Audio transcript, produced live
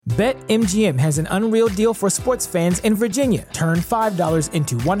BetMGM has an unreal deal for sports fans in Virginia. Turn $5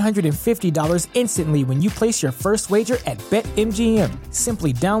 into $150 instantly when you place your first wager at BetMGM.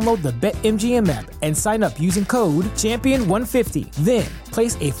 Simply download the BetMGM app and sign up using code Champion150. Then,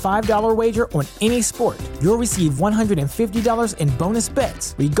 place a $5 wager on any sport. You'll receive $150 in bonus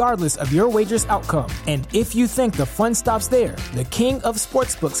bets, regardless of your wager's outcome. And if you think the fun stops there, the King of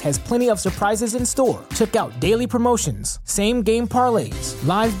Sportsbooks has plenty of surprises in store. Check out daily promotions, same-game parlays,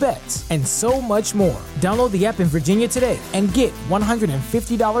 live bets, and so much more. Download the app in Virginia today and get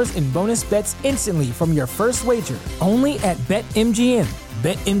 $150 in bonus bets instantly from your first wager. Only at BetMGM.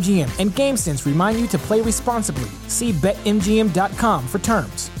 BetMGM and GameSense remind you to play responsibly. See BetMGM.com for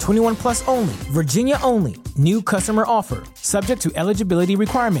terms. 21 plus only. Virginia only. New customer offer. Subject to eligibility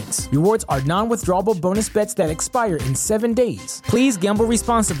requirements. Rewards are non-withdrawable bonus bets that expire in 7 days. Please gamble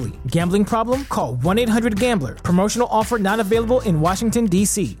responsibly. Gambling problem? Call 1-800-GAMBLER. Promotional offer not available in Washington,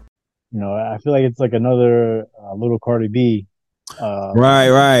 D.C. You know, I feel like it's like another little Cardi B.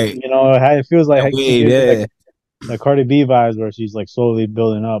 Right. You know, it feels like Yeah. The Cardi B vibes where she's like slowly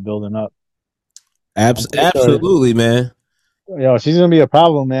building up. Absolutely, man. Yo, she's gonna be a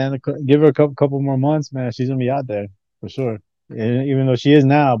problem, man. Give her a couple more months, man. She's gonna be out there for sure. Even though she is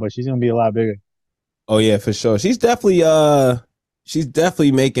now, but she's gonna be a lot bigger. Oh yeah, for sure. She's definitely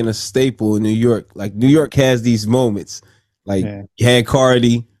making a staple in New York. Like New York has these moments. Like you had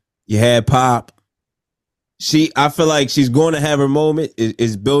Cardi, you had Pop. I feel like she's going to have her moment.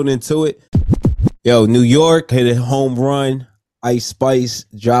 Is building into it. Yo, New York hit a home run. Ice Spice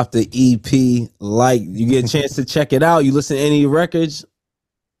dropped the EP. Like, you get a chance to check it out. You listen to any records?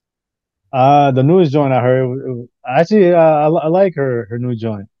 The newest joint I heard. Actually, I like her new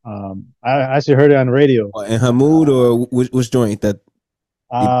joint. I actually heard it on the radio. In her mood, or which joint? That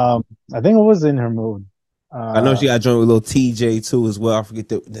I think it was in her mood. I know she got a joint with little TJ too as well. I forget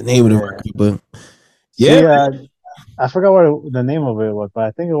the name of the record, but yeah. I forgot what the name of it was, but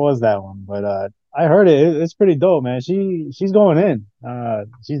I think it was that one. But I heard it. It's pretty dope, man. She's going in.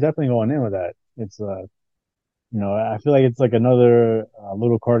 She's definitely going in with that. It's you know, I feel like it's like another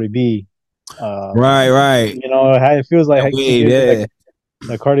little Cardi B. Right. You know, it feels like the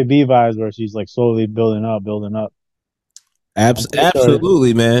Cardi B vibes where she's like slowly building up.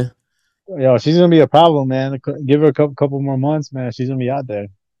 Absolutely, man. Yo, she's gonna be a problem, man. Give her a couple more months, man. She's gonna be out there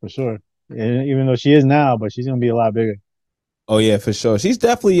for sure. Even though she is now, but she's gonna be a lot bigger. Oh yeah, for sure. She's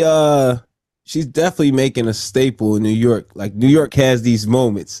definitely making a staple in New York. Like New York has these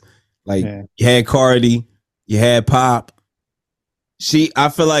moments. Like you had Cardi, you had Pop. I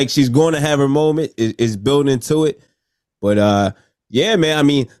feel like she's going to have her moment. Is building into it. But yeah, man. I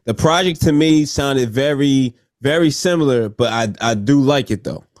mean, the project to me sounded very, very similar, but I do like it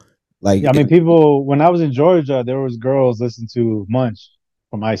though. Like, I mean, people. When I was in Georgia, there was girls listening to Munch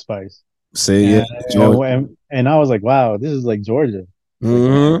from Ice Spice. And I was like, wow, this is like Georgia.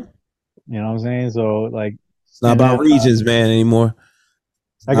 Mm-hmm. You know what I'm saying? So like, it's not about regions, man, anymore.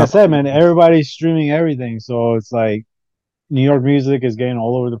 Like I said, man, everybody's streaming everything, so it's like New York music is getting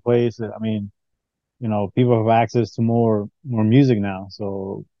all over the place. I mean, you know, people have access to more music now,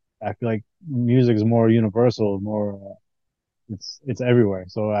 so I feel like music is more universal, more it's everywhere.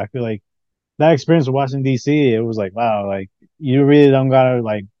 So I feel like that experience of watching DC, it was like, wow, like you really don't gotta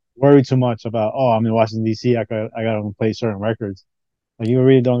like worry too much about, oh, I'm in Washington DC, I gotta play certain records. Like you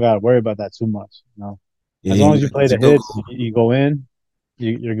really don't gotta worry about that too much, you know. As long as you play the hits, you go in,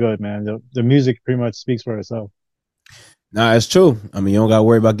 you're good, man. The music pretty much speaks for itself. Nah, it's true. I mean, you don't gotta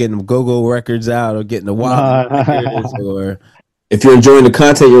worry about getting the go-go records out or getting the wild records. Or if you're enjoying the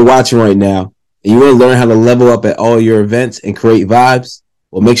content you're watching right now and you want to learn how to level up at all your events and create vibes,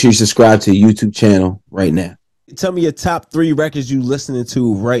 well, make sure you subscribe to the YouTube channel right now. Tell me your top 3 records you listening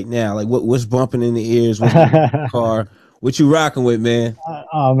to right now. Like what's bumping in the ears, what's in the car, what you rocking with, man?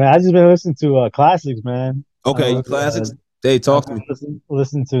 Oh man, I just been listening to classics, man. Okay, classics. They talk to me.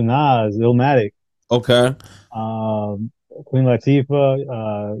 Listen to Nas, Illmatic. Okay. Queen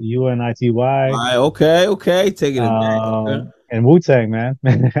Latifah, UNITY. Okay. Taking it back. Okay. And Wu-Tang, man.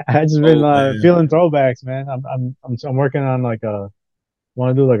 I just been feeling throwbacks, man. I'm working on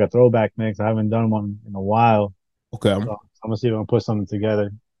want to do like a throwback mix. I haven't done one in a while. Okay. So I'm gonna see if I can put something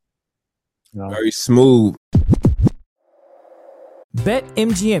together. You know? Very smooth.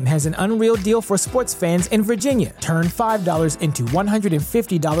 BetMGM has an unreal deal for sports fans in Virginia. Turn $5 into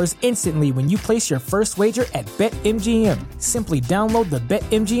 $150 instantly when you place your first wager at BetMGM. Simply download the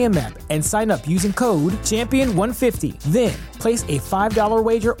BetMGM app and sign up using code Champion150. Then, Place a $5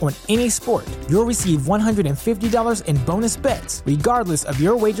 wager on any sport. You'll receive $150 in bonus bets, regardless of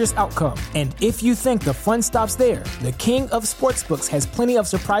your wager's outcome. And if you think the fun stops there, the King of Sportsbooks has plenty of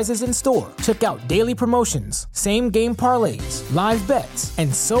surprises in store. Check out daily promotions, same-game parlays, live bets,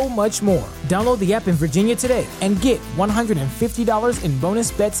 and so much more. Download the app in Virginia today and get $150 in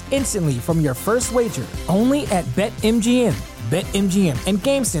bonus bets instantly from your first wager. Only at BetMGM. BetMGM and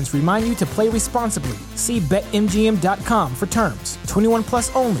GameSense remind you to play responsibly. See BetMGM.com for terms. 21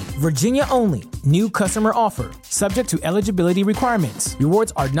 plus only. Virginia only. New customer offer. Subject to eligibility requirements.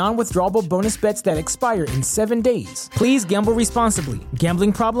 Rewards are non-withdrawable bonus bets that expire in 7 days. Please gamble responsibly.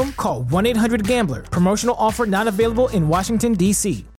 Gambling problem? Call 1-800-GAMBLER. Promotional offer not available in Washington, D.C.